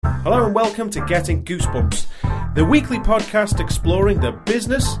Hello and welcome to Getting Goosebumps, the weekly podcast exploring the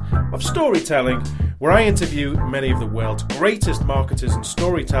business of storytelling, where I interview many of the world's greatest marketers and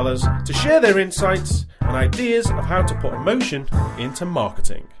storytellers to share their insights and ideas of how to put emotion into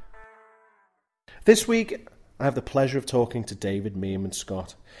marketing. This week, I have the pleasure of talking to David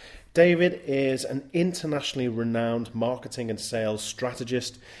Meerman-Scott. David is an internationally renowned marketing and sales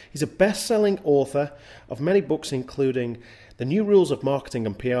strategist. He's a best-selling author of many books, including The New Rules of Marketing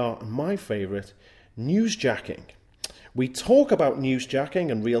and PR, and my favourite, Newsjacking. We talk about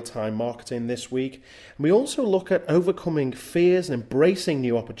newsjacking and real-time marketing this week, and we also look at overcoming fears and embracing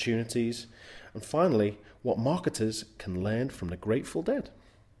new opportunities, and finally, what marketers can learn from the Grateful Dead.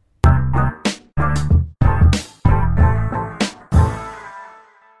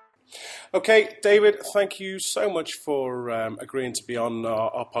 Okay, David, thank you so much for agreeing to be on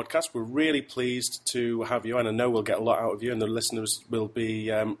our podcast. We're really pleased to have you, and I know we'll get a lot out of you, and the listeners will be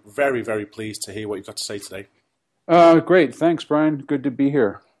very, very pleased to hear what you've got to say today. Great. Thanks, Brian. Good to be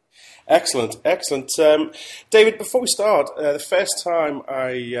here. Excellent. David, before we start, the first time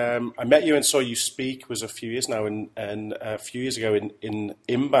I met you and saw you speak was a few years now, and a few years ago in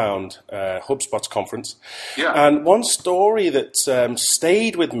Inbound, HubSpot's conference. Yeah. And one story that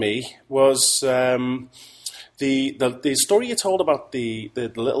stayed with me was the story you told about the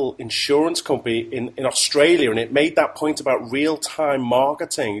little insurance company in Australia, and it made that point about real-time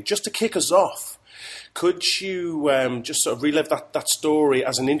marketing. Just to kick us off, could you just sort of relive that story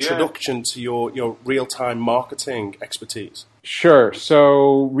as an introduction to your real-time marketing expertise? Sure.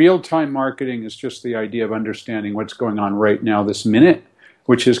 So real-time marketing is just the idea of understanding what's going on right now, this minute,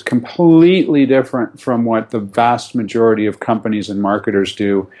 which is completely different from what the vast majority of companies and marketers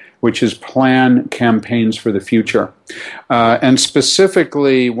do, which is plan campaigns for the future. And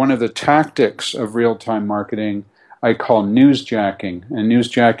specifically, one of the tactics of real-time marketing I call newsjacking, and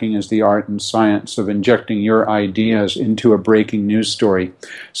newsjacking is the art and science of injecting your ideas into a breaking news story.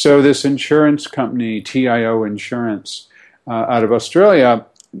 So this insurance company, TIO Insurance, out of Australia,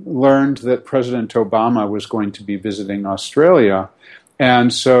 learned that President Obama was going to be visiting Australia.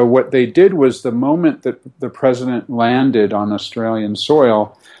 And so what they did was, the moment that the president landed on Australian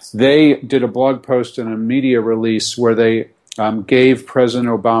soil, they did a blog post and a media release where they gave President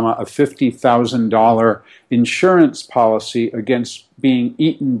Obama a $50,000 insurance policy against being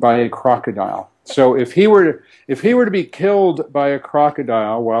eaten by a crocodile. So if he were to be killed by a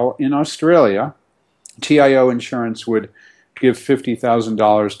crocodile while in Australia, TIO Insurance would give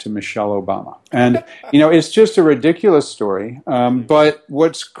 $50,000 to Michelle Obama. And, it's just a ridiculous story. But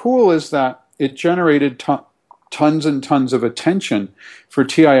what's cool is that it generated tons and tons of attention for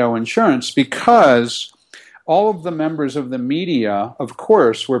TIO Insurance, because all of the members of the media, of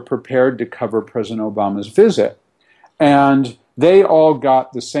course, were prepared to cover President Obama's visit. And they all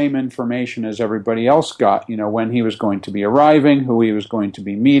got the same information as everybody else got, when he was going to be arriving, who he was going to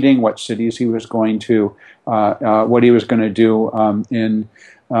be meeting, what cities he was going to, what he was going to do in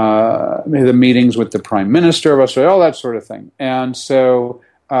the meetings with the Prime Minister of Australia, all that sort of thing. And so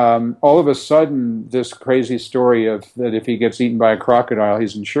all of a sudden, this crazy story of that if he gets eaten by a crocodile,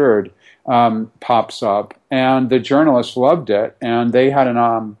 he's insured, pops up, and the journalists loved it, and they had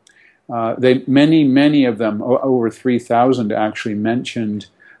many of them, over 3,000, actually mentioned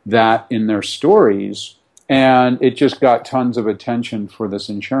that in their stories, and it just got tons of attention for this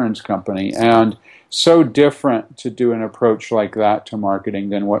insurance company. And so different to do an approach like that to marketing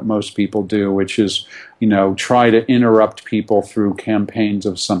than what most people do, which is, try to interrupt people through campaigns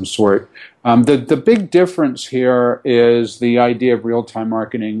of some sort. The big difference here is the idea of real-time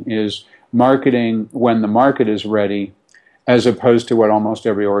marketing is marketing when the market is ready, as opposed to what almost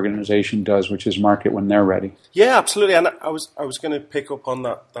every organization does, which is market when they're ready. Yeah, absolutely. And I was going to pick up on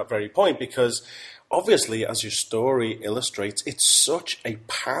that very point, because obviously, as your story illustrates, it's such a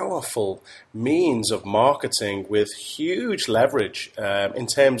powerful means of marketing with huge leverage in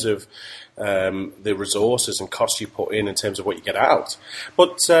terms of the resources and costs you put in terms of what you get out.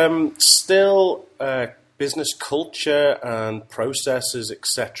 But still, business culture and processes,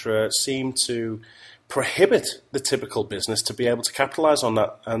 etc., seem to prohibit the typical business to be able to capitalize on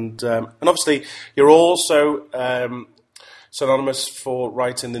that. And obviously, you're also synonymous for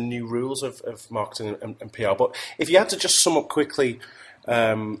writing the new rules of marketing and PR. But if you had to just sum up quickly,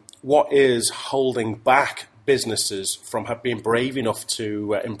 what is holding back businesses from being brave enough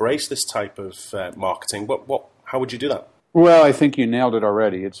to embrace this type of marketing? How would you do that? Well, I think you nailed it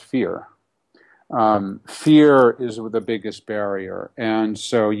already. It's fear. Fear is the biggest barrier. And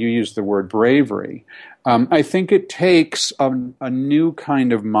so you use the word bravery. I think it takes a new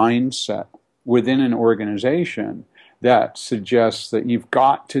kind of mindset within an organization that suggests that you've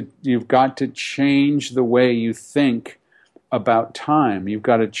got to change the way you think about time. You've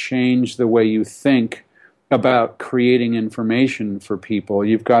got to change the way you think about creating information for people.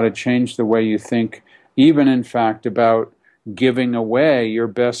 You've got to change the way you think, even in fact, about giving away your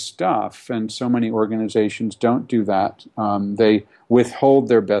best stuff. And so many organizations don't do that. They withhold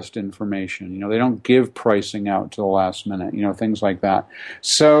their best information. They don't give pricing out to the last minute, things like that.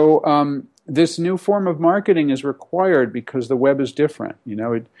 So this new form of marketing is required because the web is different.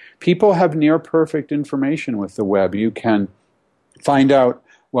 People have near perfect information with the web. You can find out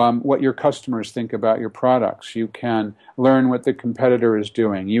what your customers think about your products. You can learn what the competitor is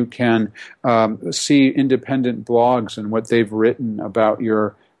doing. You can see independent blogs and what they've written about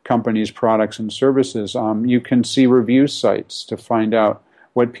your company's products and services. You can see review sites to find out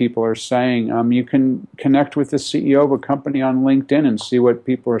what people are saying. You can connect with the CEO of a company on LinkedIn and see what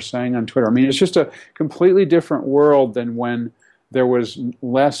people are saying on Twitter. It's just a completely different world than when there was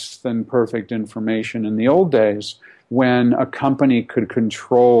less than perfect information in the old days, when a company could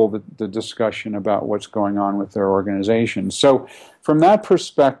control the discussion about what's going on with their organization. So from that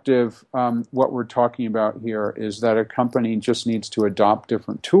perspective, what we're talking about here is that a company just needs to adopt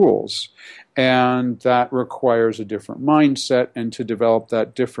different tools, and that requires a different mindset. And to develop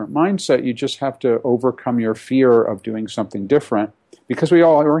that different mindset, you just have to overcome your fear of doing something different, because we're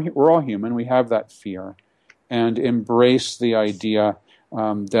all human. We have that fear, and embrace the idea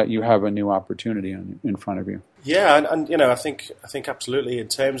that you have a new opportunity in front of you. Yeah, and I think absolutely in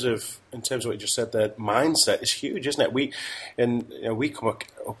terms of what you just said, that mindset is huge, isn't it? We come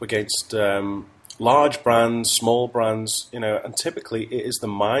up against large brands, small brands, and typically it is the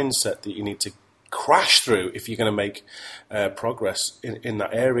mindset that you need to crash through if you're going to make progress in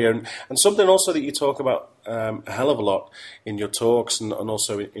that area. And something also that you talk about a hell of a lot in your talks and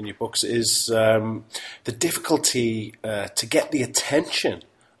also in your books is the difficulty to get the attention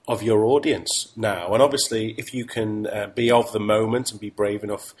of your audience now. And obviously, if you can be of the moment and be brave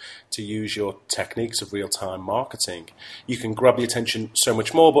enough to use your techniques of real-time marketing, you can grab the attention so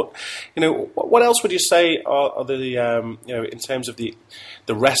much more. But, what else would you say are the, in terms of the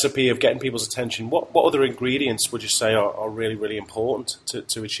recipe of getting people's attention, what other ingredients would you say are really, really important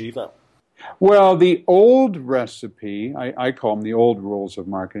to achieve that? Well, the old recipe, I call them the old rules of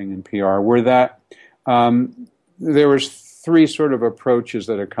marketing and PR, were that there was three sort of approaches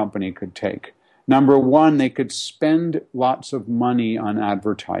that a company could take. Number one, they could spend lots of money on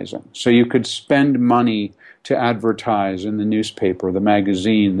advertising. So you could spend money to advertise in the newspaper, the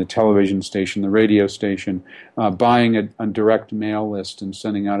magazine, the television station, the radio station, buying a direct mail list and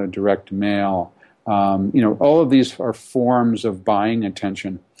sending out a direct mail. All of these are forms of buying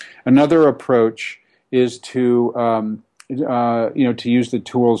attention. Another approach is to use the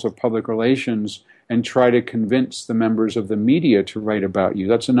tools of public relations and try to convince the members of the media to write about you.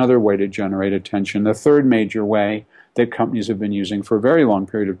 That's another way to generate attention. The third major way that companies have been using for a very long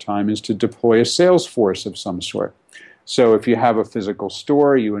period of time is to deploy a sales force of some sort. So if you have a physical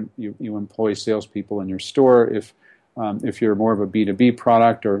store, you employ salespeople in your store. If you're more of a B2B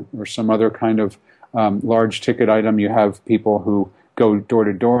product or some other kind of large ticket item, you have people who go door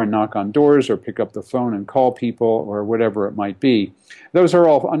to door and knock on doors or pick up the phone and call people or whatever it might be. Those are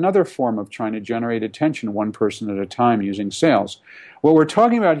all another form of trying to generate attention one person at a time using sales. What we're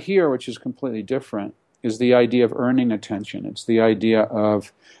talking about here, which is completely different, is the idea of earning attention. It's the idea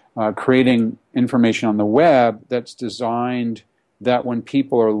of creating information on the web that's designed that when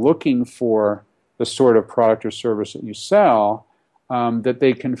people are looking for the sort of product or service that you sell, that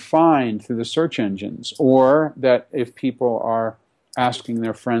they can find through the search engines, or that if people are asking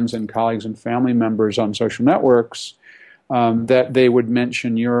their friends and colleagues and family members on social networks, that they would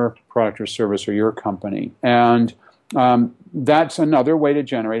mention your product or service or your company. And that's another way to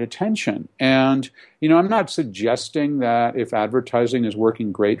generate attention. And, I'm not suggesting that if advertising is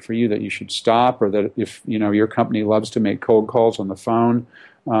working great for you that you should stop, or that if, your company loves to make cold calls on the phone,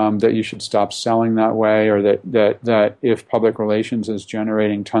 that you should stop selling that way, or that if public relations is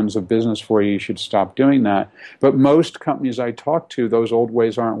generating tons of business for you, you should stop doing that. But most companies I talk to, those old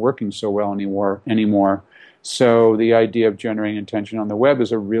ways aren't working so well anymore. So the idea of generating attention on the web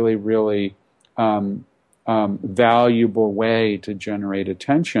is a really, really valuable way to generate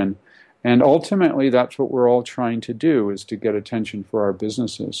attention. And ultimately, that's what we're all trying to do, is to get attention for our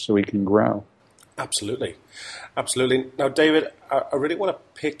businesses so we can grow. Absolutely. Now, David, I really want to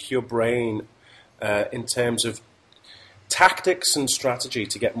pick your brain in terms of tactics and strategy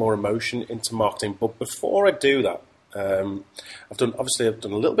to get more emotion into marketing. But before I do that, I've done a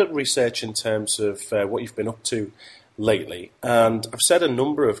little bit of research in terms of what you've been up to lately, and I've said a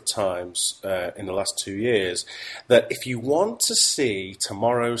number of times in the last 2 years that if you want to see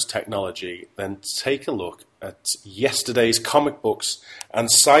tomorrow's technology, then take a look at yesterday's comic books and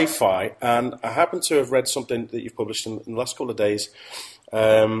sci-fi. And I happen to have read something that you've published in the last couple of days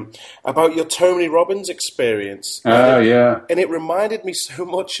about your Tony Robbins experience. Yeah. And it reminded me so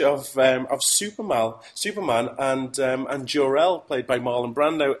much of Superman and Jor-El, played by Marlon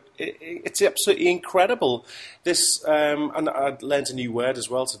Brando. It's absolutely incredible. This, and I learned a new word as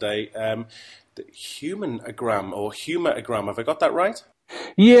well today, the humanogram or humoragram. Have I got that right?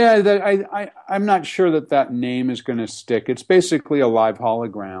 Yeah, I'm not sure that name is going to stick. It's basically a live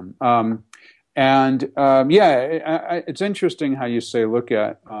hologram. It's interesting how you say look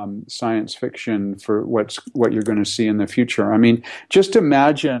at science fiction for what you're going to see in the future. I mean, just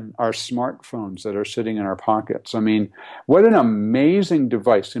imagine our smartphones that are sitting in our pockets. I mean, what an amazing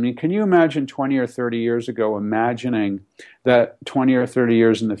device. I mean, can you imagine 20 or 30 years ago imagining that 20 or 30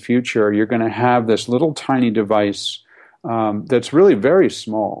 years in the future you're going to have this little tiny device that's really very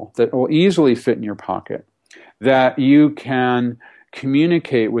small, that will easily fit in your pocket, that you can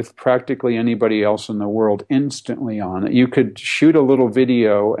communicate with practically anybody else in the world instantly on it. You could shoot a little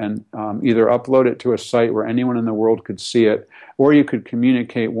video and either upload it to a site where anyone in the world could see it, or you could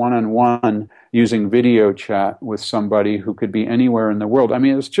communicate one-on-one using video chat with somebody who could be anywhere in the world. I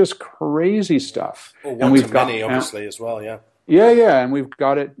mean, it's just crazy stuff. Well, one-to-many, obviously, as well, yeah. Yeah, and we've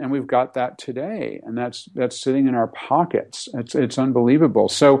got it, and we've got that today, and that's sitting in our pockets. It's unbelievable.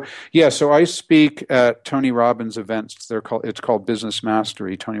 So I speak at Tony Robbins events. It's called Business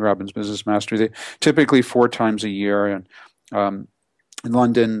Mastery, Tony Robbins Business Mastery. They typically 4 times a year, and in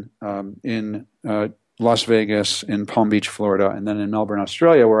London, in Las Vegas, in Palm Beach, Florida, and then in Melbourne,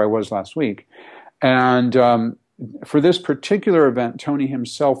 Australia, where I was last week. And for this particular event, Tony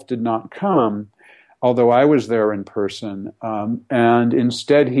himself did not come, although I was there in person, and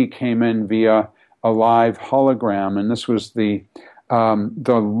instead he came in via a live hologram, and this was the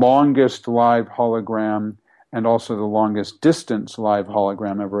longest live hologram and also the longest distance live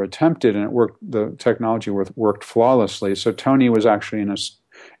hologram ever attempted, and it worked. The technology worked flawlessly. So Tony was actually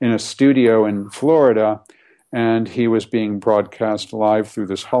in a studio in Florida, and he was being broadcast live through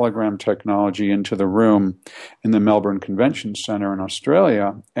this hologram technology into the room in the Melbourne Convention Centre in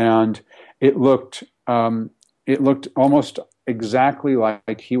Australia, and it looked almost exactly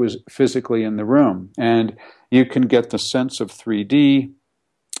like he was physically in the room. And you can get the sense of 3D.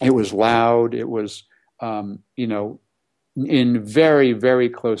 It was loud. It was, in very, very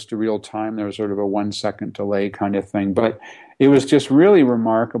close to real time. There was sort of a 1-second delay kind of thing. But it was just really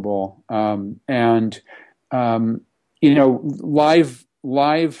remarkable.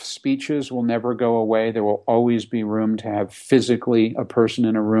 Live speeches will never go away. There will always be room to have physically a person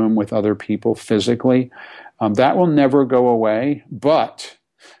in a room with other people physically. That will never go away, but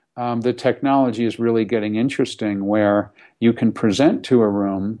the technology is really getting interesting where you can present to a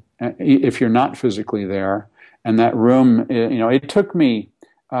room if you're not physically there, and that room, it took me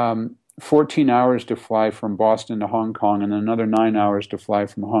 14 hours to fly from Boston to Hong Kong and another 9 hours to fly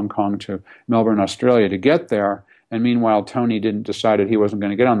from Hong Kong to Melbourne, Australia to get there. And meanwhile, Tony decided he wasn't going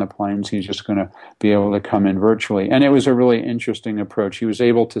to get on the planes. He's just going to be able to come in virtually. And it was a really interesting approach. He was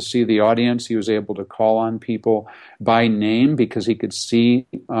able to see the audience. He was able to call on people by name because he could see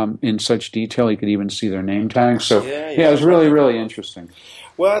in such detail. He could even see their name tags. So, it was really, really interesting.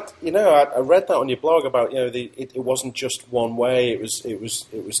 Well, I read that on your blog about it wasn't just one way; it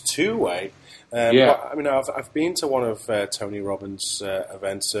was 2 way. I've been to one of Tony Robbins'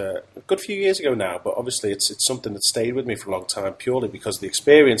 events a good few years ago now, but obviously it's something that stayed with me for a long time purely because of the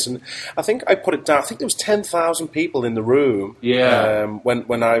experience. And I think I put it down. I think there was 10,000 people in the room. Yeah.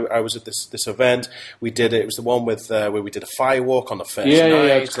 When I was at this event, we did it. It was the one with where we did a firewalk on the first night.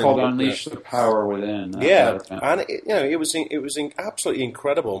 Yeah. It's called Unleash the Power Within. And it was absolutely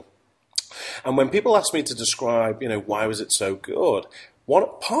incredible. And when people ask me to describe, why was it so good?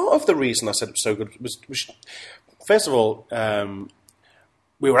 Part of the reason I said it was so good was first of all,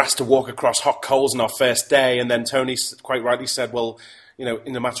 we were asked to walk across hot coals on our first day, and then Tony quite rightly said, well,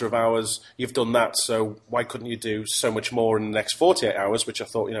 in a matter of hours, you've done that, so why couldn't you do so much more in the next 48 hours, which I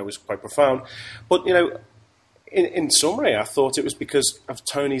thought, was quite profound. But, in summary, I thought it was because of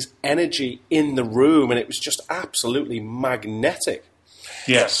Tony's energy in the room, and it was just absolutely magnetic.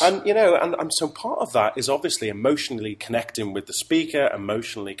 Yes. And, and so part of that is obviously emotionally connecting with the speaker,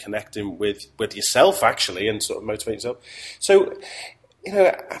 emotionally connecting with yourself, actually, and sort of motivating yourself. So,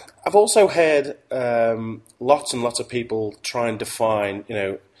 I've also heard lots and lots of people try and define,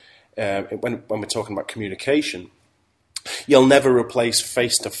 when we're talking about communication, you'll never replace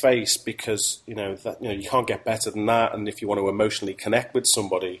face to face because that you can't get better than that. And if you want to emotionally connect with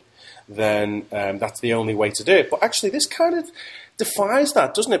somebody, then that's the only way to do it. But actually, this kind of defies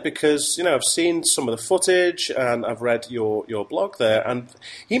that, doesn't it? Because I've seen some of the footage and I've read your blog there, and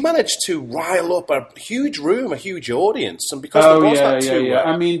he managed to rile up a huge room, a huge audience, and because there was that two-way.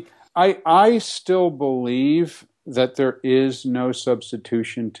 I mean, I still believe that there is no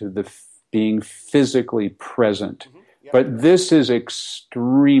substitution to the being physically present, but this is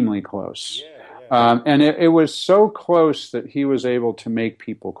extremely close. And it was so close that he was able to make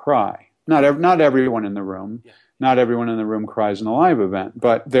people cry. Not everyone in the room. Not everyone in the room cries in a live event,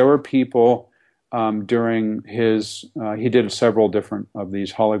 but there were people during his. He did several different of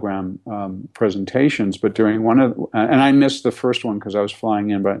these hologram presentations, but during one of, and I missed the first one because I was flying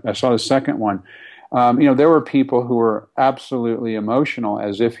in, but I saw the second one. There were people who were absolutely emotional,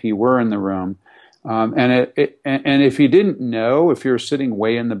 as if he were in the room. And if you didn't know, if you were sitting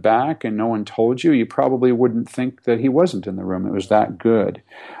way in the back and no one told you, you probably wouldn't think that he wasn't in the room. It was that good.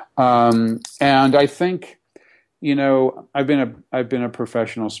 And I think, I've been a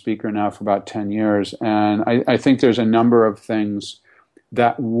professional speaker now for about 10 years, and I think there's a number of things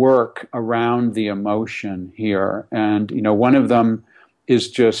that work around the emotion here. And, one of them is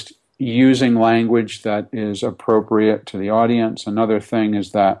just using language that is appropriate to the audience. Another thing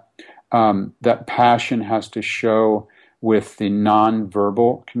is that that passion has to show with the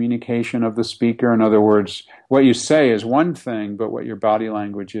nonverbal communication of the speaker. In other words, what you say is one thing, but what your body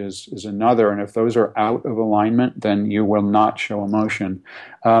language is another. And if those are out of alignment, then you will not show emotion.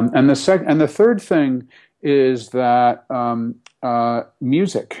 And the third thing is that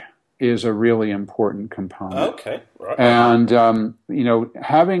music is a really important component. Okay, right. And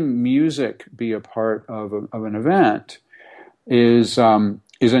having music be a part of an event is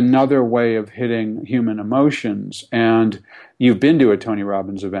another way of hitting human emotions. And you've been to a Tony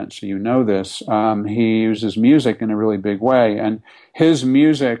Robbins event, so you know this. He uses music in a really big way, and his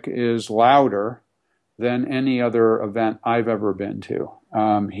music is louder than any other event I've ever been to.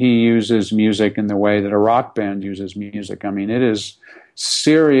 He uses music in the way that a rock band uses music. I mean, it is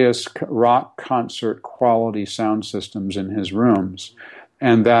serious rock concert quality sound systems in his rooms,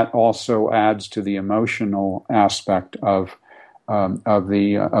 and that also adds to the emotional aspect of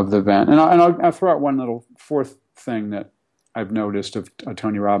the event. And I'll throw out one little fourth thing that I've noticed of a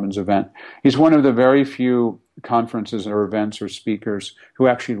Tony Robbins event. He's one of the very few conferences or events or speakers who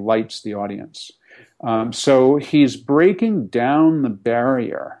actually lights the audience. So he's breaking down the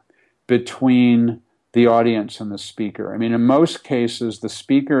barrier between the audience and the speaker. I mean, in most cases, the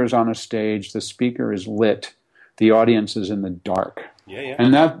speaker is on a stage, the speaker is lit, the audience is in the dark.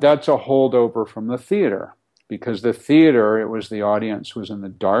 And that's a holdover from the theater. Because the theater, it was the audience was in the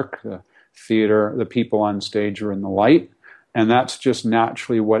dark, the theater, the people on stage were in the light, and that's just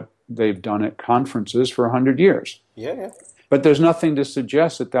naturally what they've done at conferences for 100 years. But there's nothing to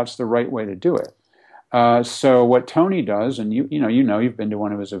suggest that that's the right way to do it. So what Tony does, and you've been to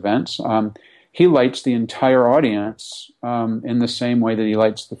one of his events, he lights the entire audience in the same way that he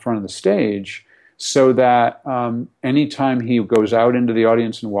lights the front of the stage, so that anytime he goes out into the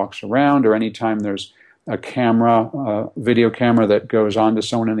audience and walks around, or anytime there's a camera, video camera that goes on to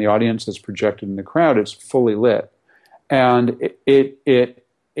someone in the audience that's projected in the crowd, it's fully lit. And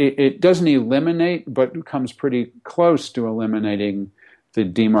it doesn't eliminate, but comes pretty close to eliminating the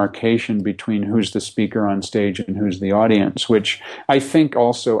demarcation between who's the speaker on stage and who's the audience, which I think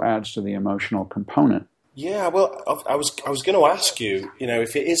also adds to the emotional component. Yeah, well, I was going to ask you,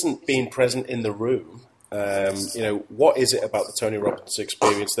 if it isn't being present in the room, what is it about the Tony Robbins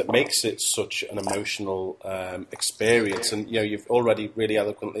experience that makes it such an emotional experience? And you've already really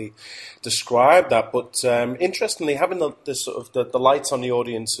eloquently described that. But interestingly, having the sort of the lights on the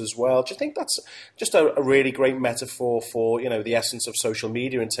audience as well, do you think that's just a really great metaphor for the essence of social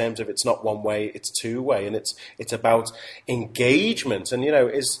media in terms of it's not one way, it's two way, and it's about engagement? And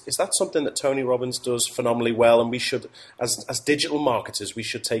is that something that Tony Robbins does phenomenally well, and we should, as digital marketers, we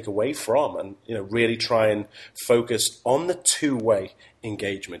should take away from and really try and focus on the two-way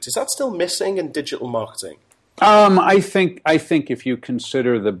engagement? Is that still missing in digital marketing? I think if you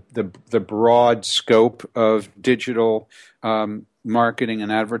consider the broad scope of digital marketing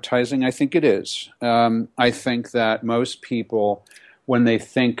and advertising, I think it is. I think that most people, when they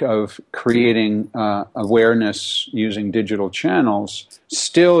think of creating awareness using digital channels,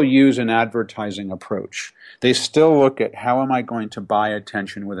 still use an advertising approach. They still look at, how am I going to buy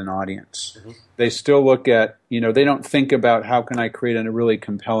attention with an audience? Mm-hmm. They still look at, they don't think about, how can I create a really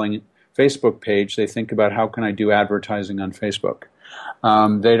compelling Facebook page? They think about, how can I do advertising on Facebook?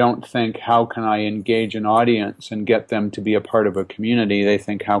 They don't think, how can I engage an audience and get them to be a part of a community? They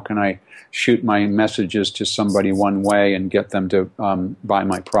think, how can I shoot my messages to somebody one way and get them to buy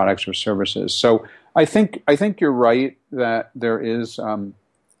my products or services? So I think you're right that there is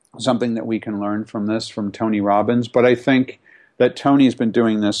something that we can learn from this, from Tony Robbins. But I think that Tony's been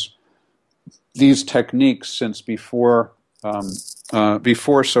doing these techniques since before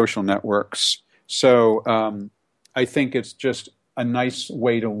social networks. So I think it's just a nice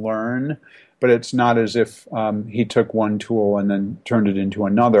way to learn, but it's not as if he took one tool and then turned it into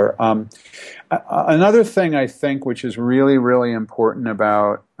another. Another thing I think which is really, really important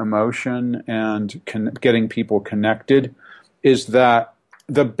about emotion and getting people connected is that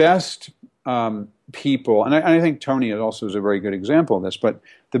the best people, and I think Tony also is a very good example of this, but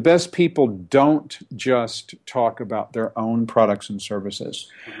the best people don't just talk about their own products and services.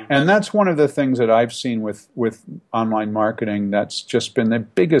 Mm-hmm. And that's one of the things that I've seen with online marketing that's just been the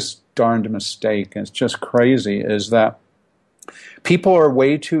biggest darned mistake, and it's just crazy, is that people are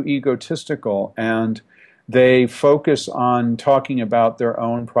way too egotistical and they focus on talking about their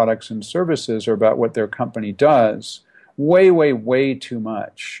own products and services or about what their company does way, way, way too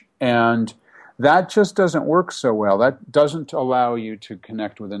much. And that just doesn't work so well. That doesn't allow you to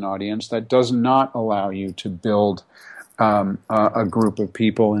connect with an audience. That does not allow you to build a group of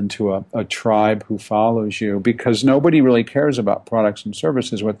people into a tribe who follows you, because nobody really cares about products and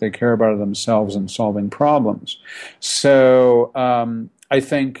services. What they care about are themselves and solving problems. So I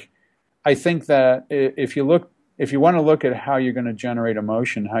think that if you want to look at how you're going to generate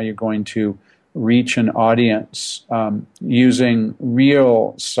emotion, how you're going to reach an audience using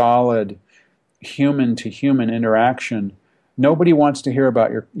real, solid, human-to-human interaction, nobody wants to hear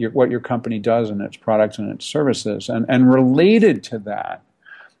about what your company does and its products and its services. And related to that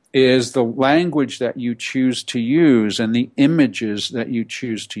is the language that you choose to use and the images that you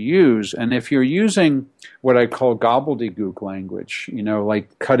choose to use. And if you're using what I call gobbledygook language,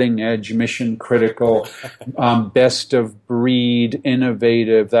 like cutting-edge, mission-critical, best of breed,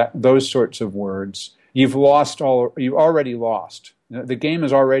 innovative, those sorts of words, you've already lost. The game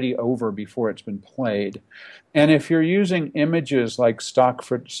is already over before it's been played. And if you're using images like stock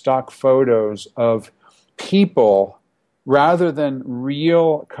photos of people rather than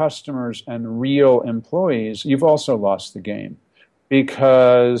real customers and real employees, you've also lost the game,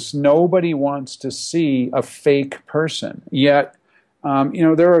 because nobody wants to see a fake person. Yet,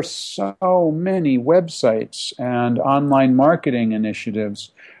 there are so many websites and online marketing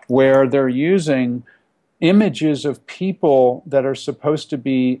initiatives where they're using images of people that are supposed to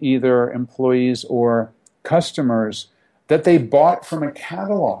be either employees or customers that they bought from a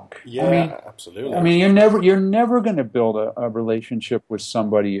catalog. Yeah, absolutely. I mean, you're never going to build a relationship with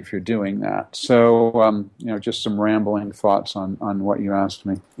somebody if you're doing that. So, just some rambling thoughts on what you asked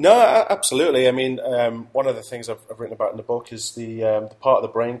me. No, absolutely. I mean, one of the things I've written about in the book is the part of the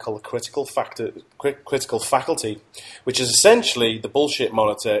brain called the critical faculty, which is essentially the bullshit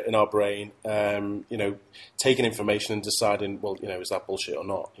monitor in our brain. Taking information and deciding, well, is that bullshit or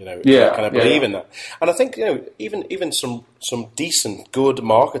not? Can I believe in that? And I think even some decent, good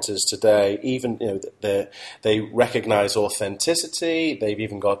marketers today, even they recognize authenticity. They've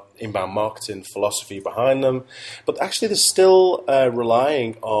even got inbound marketing philosophy behind them, but actually they're still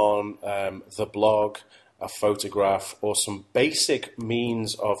relying on the blog, a photograph, or some basic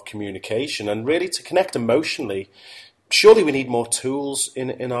means of communication. And really, to connect emotionally, surely we need more tools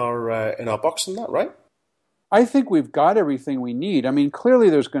in our box than that, right? I think we've got everything we need. I mean, clearly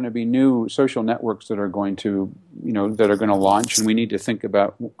there's going to be new social networks that are going to launch, and we need to think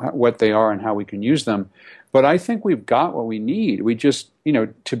about what they are and how we can use them. But I think we've got what we need. We just,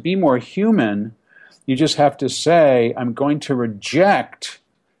 to be more human, you just have to say, I'm going to reject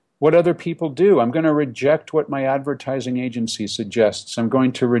what other people do. I'm going to reject what my advertising agency suggests. I'm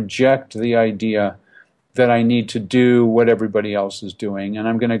going to reject the idea that I need to do what everybody else is doing, and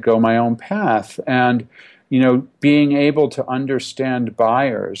I'm going to go my own path. And being able to understand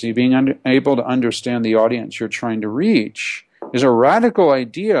buyers, being able to understand the audience you're trying to reach is a radical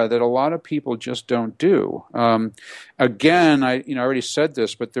idea that a lot of people just don't do. Again, I already said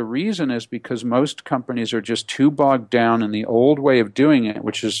this, but the reason is because most companies are just too bogged down in the old way of doing it,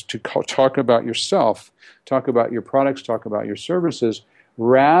 which is to talk about yourself, talk about your products, talk about your services,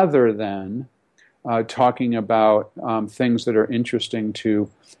 rather than talking about things that are interesting to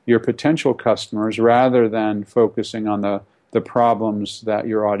your potential customers, rather than focusing on the problems that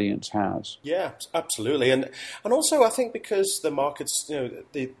your audience has. Yeah, absolutely. And also I think because the markets,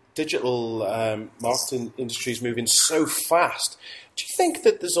 the digital marketing industry is moving so fast, do you think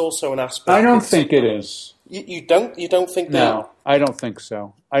that there's also an aspect... I don't think it is. You don't think that? No, I don't think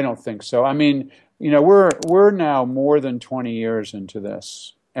so. I don't think so. I mean, we're now more than 20 years into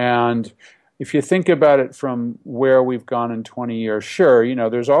this, and if you think about it from where we've gone in 20 years, sure,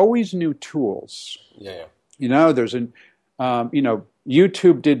 there's always new tools. Yeah. There's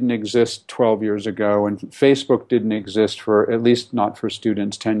YouTube didn't exist 12 years ago, and Facebook didn't exist at least not for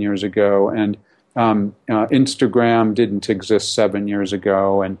students 10 years ago, and Instagram didn't exist 7 years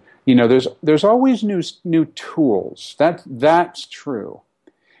ago, and there's always new tools. That's true,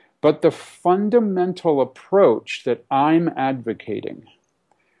 but the fundamental approach that I'm advocating,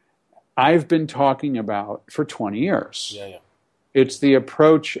 I've been talking about for 20 years. Yeah. It's the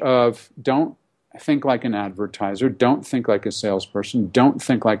approach of don't think like an advertiser, don't think like a salesperson, don't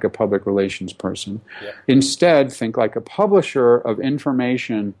think like a public relations person. Yeah. Instead, think like a publisher of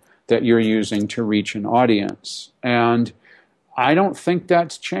information that you're using to reach an audience. And I don't think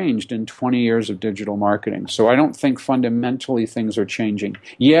that's changed in 20 years of digital marketing. So I don't think fundamentally things are changing.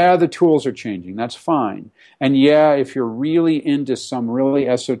 Yeah, the tools are changing. That's fine. And yeah, if you're really into some really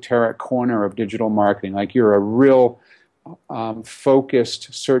esoteric corner of digital marketing, like you're a real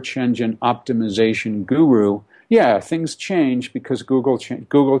focused search engine optimization guru, yeah, things change because Google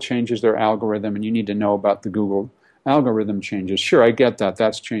changes their algorithm, and you need to know about the Google algorithm changes. Sure, I get that.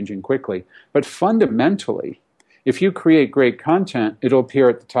 That's changing quickly. But fundamentally, if you create great content, it'll appear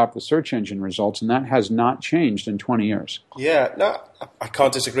at the top of the search engine results, and that has not changed in 20 years. Yeah, no, I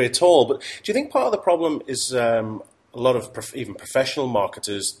can't disagree at all. But do you think part of the problem is a lot of even professional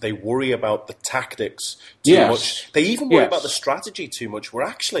marketers, they worry about the tactics too much. They even worry about the strategy too much. We're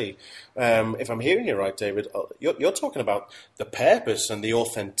actually, if I'm hearing you right, David, you're talking about the purpose and the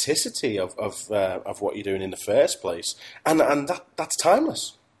authenticity of what you're doing in the first place, and that's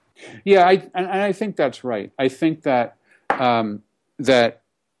timeless. Yeah, I think that's right. I think that that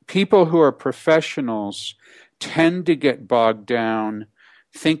people who are professionals tend to get bogged down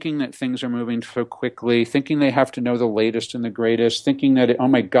thinking that things are moving so quickly, thinking they have to know the latest and the greatest, thinking that, oh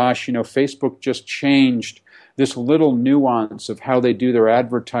my gosh, Facebook just changed this little nuance of how they do their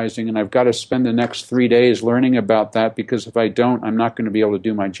advertising, and I've got to spend the next 3 days learning about that because if I don't, I'm not going to be able to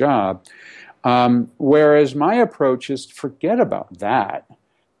do my job. Whereas my approach is forget about that.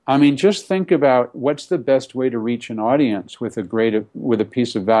 I mean, just think about what's the best way to reach an audience with a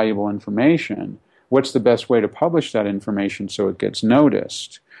piece of valuable information. What's the best way to publish that information so it gets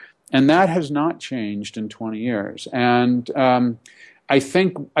noticed? And that has not changed in 20 years. And I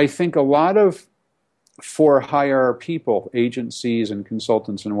think a lot of for-hire people, agencies and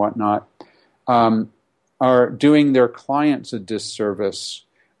consultants and whatnot, are doing their clients a disservice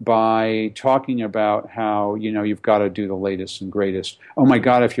by talking about how, you've got to do the latest and greatest. Oh my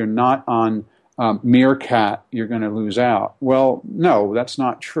God, if you're not on Meerkat, you're going to lose out. Well, no, that's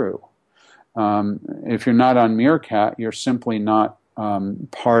not true. If you're not on Meerkat, you're simply not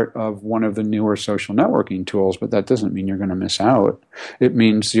part of one of the newer social networking tools, but that doesn't mean you're going to miss out. It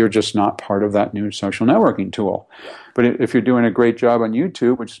means you're just not part of that new social networking tool. But if you're doing a great job on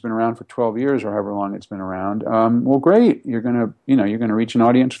YouTube, which has been around for 12 years or however long it's been around, well, great. You're going to reach an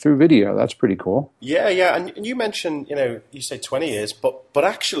audience through video. That's pretty cool. Yeah. And you mentioned, you say 20 years, but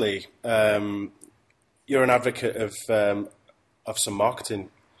actually, you're an advocate of some marketing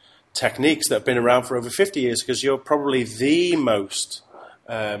techniques that have been around for over 50 years, because you're probably the most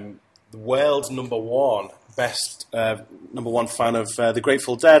the world's number one fan of the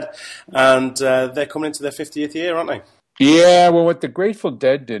Grateful Dead, and they're coming into their 50th year, aren't they? Yeah, well, what the Grateful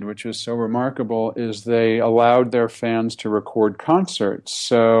Dead did, which was so remarkable, is they allowed their fans to record concerts.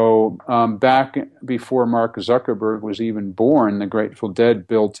 So back before Mark Zuckerberg was even born, the Grateful Dead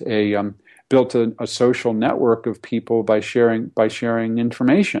built a social network of people by sharing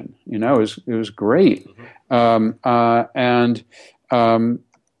information. It was great. Mm-hmm.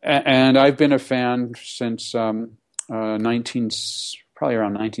 And I've been a fan since probably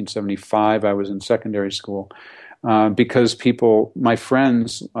around 1975. I was in secondary school because my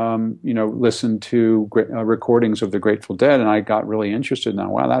friends, listened to recordings of the Grateful Dead, and I got really interested in that.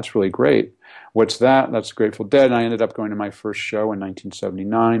 Wow, that's really great. What's that? That's Grateful Dead. And I ended up going to my first show in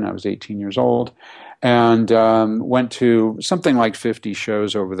 1979. I was 18 years old, and went to something like 50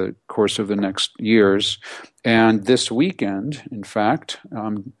 shows over the course of the next years. And this weekend, in fact,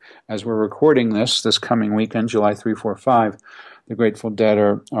 as we're recording this coming weekend, July 3, 4, 5, the Grateful Dead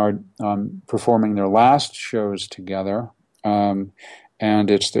are performing their last shows together. And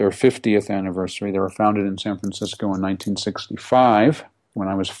it's their 50th anniversary. They were founded in San Francisco in 1965. when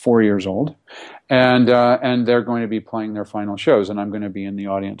I was 4 years old, and they're going to be playing their final shows, and I'm going to be in the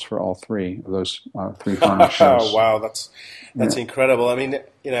audience for all three of those three final shows. Wow, that's incredible. I mean,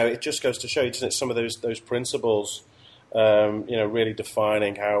 it just goes to show, doesn't it, some of those principles, really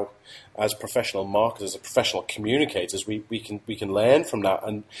defining how, as professional marketers, as professional communicators, we can learn from that.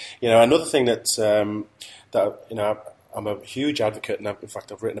 And another thing that I'm a huge advocate, and in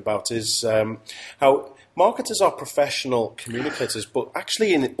fact I've written about, is how marketers are professional communicators, but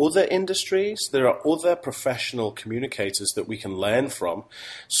actually in other industries there are other professional communicators that we can learn from,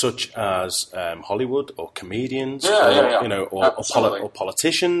 such as Hollywood or comedians, or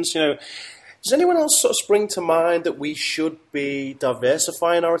politicians. Does anyone else sort of spring to mind that we should be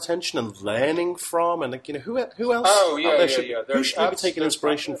diversifying our attention and learning from? And who else? Who should we be taking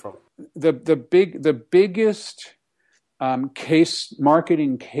inspiration from? The biggest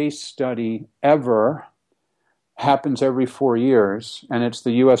marketing case study ever happens every 4 years, and it's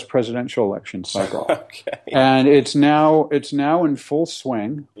the U.S. presidential election cycle. Okay. And it's now in full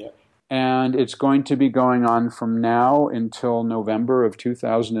swing. Yeah. And it's going to be going on from now until November of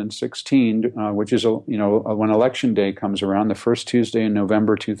 2016, which is when Election Day comes around, the first Tuesday in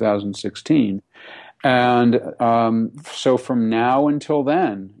November 2016. And so from now until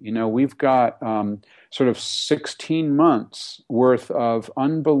then, we've got sort of 16 months worth of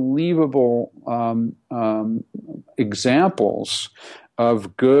unbelievable examples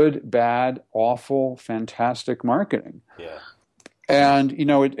of good, bad, awful, fantastic marketing. Yeah. And,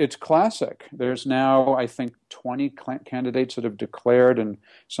 it's classic. There's now, I think, 20 candidates that have declared, and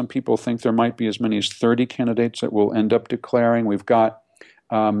some people think there might be as many as 30 candidates that will end up declaring. We've got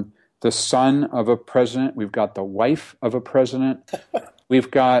the son of a president. We've got the wife of a president.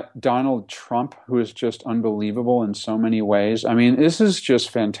 We've got Donald Trump, who is just unbelievable in so many ways. I mean, this is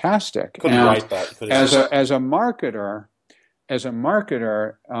just fantastic. Couldn't write that. As a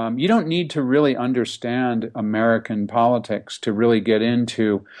marketer, you don't need to really understand American politics to really get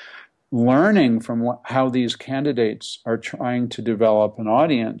into learning from how these candidates are trying to develop an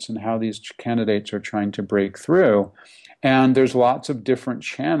audience and how these candidates are trying to break through. And there's lots of different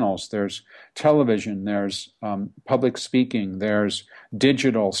channels. There's television, there's public speaking, there's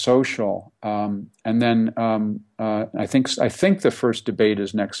digital, social, and then I think the first debate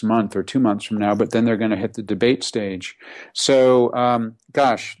is next month or 2 months from now. But then they're going to hit the debate stage. So,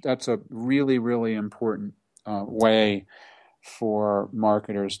 that's a really, really important way for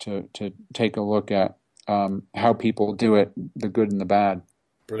marketers to take a look at how people do it, the good and the bad.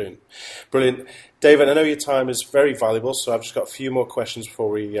 Brilliant. David, I know your time is very valuable, so I've just got a few more questions before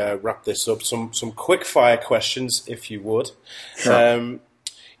we wrap this up. Some quick fire questions, if you would. Sure.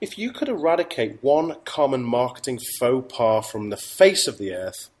 If you could eradicate one common marketing faux pas from the face of the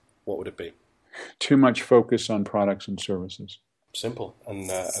earth, what would it be? Too much focus on products and services. Simple and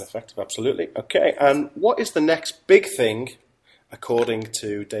effective, absolutely. Okay, and what is the next big thing, according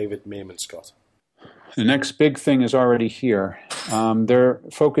to David Meerman Scott? The next big thing is already here. They're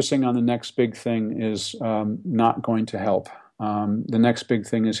focusing on the next big thing is not going to help. The next big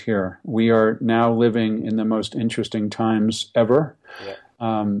thing is here. We are now living in the most interesting times ever. Yeah.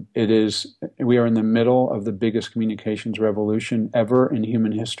 We are in the middle of the biggest communications revolution ever in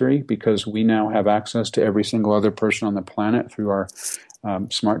human history, because we now have access to every single other person on the planet through our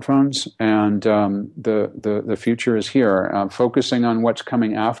smartphones, and the future is here. Focusing on what's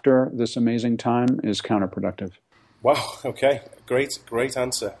coming after this amazing time is counterproductive. Wow. Okay. Great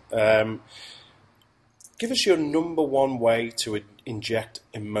answer. Give us your number one way to inject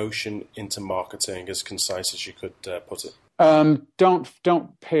emotion into marketing, as concise as you could put it.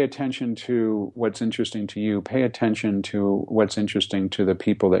 Don't pay attention to what's interesting to you. Pay attention to what's interesting to the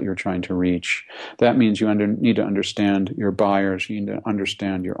people that you're trying to reach. That means you need to understand your buyers. You need to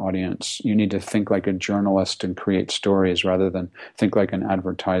understand your audience. You need to think like a journalist and create stories rather than think like an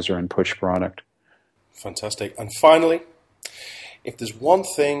advertiser and push product. Fantastic. And finally, if there's one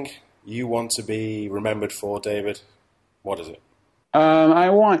thing you want to be remembered for, David, what is it? I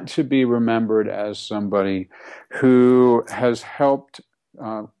want to be remembered as somebody who has helped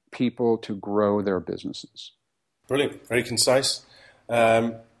people to grow their businesses. Brilliant. Very concise.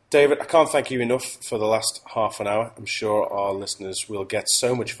 David, I can't thank you enough for the last half an hour. I'm sure our listeners will get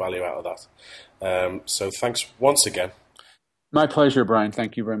so much value out of that. So thanks once again. My pleasure, Brian.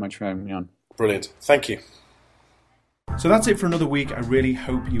 Thank you very much for having me on. Brilliant. Thank you. So that's it for another week. I really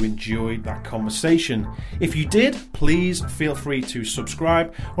hope you enjoyed that conversation. If you did, please feel free to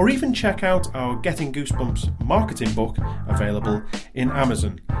subscribe or even check out our Getting Goosebumps marketing book available in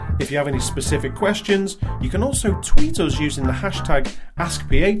Amazon. If you have any specific questions, you can also tweet us using the hashtag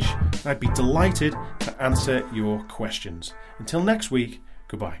AskPH. I'd be delighted to answer your questions. Until next week,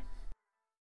 goodbye.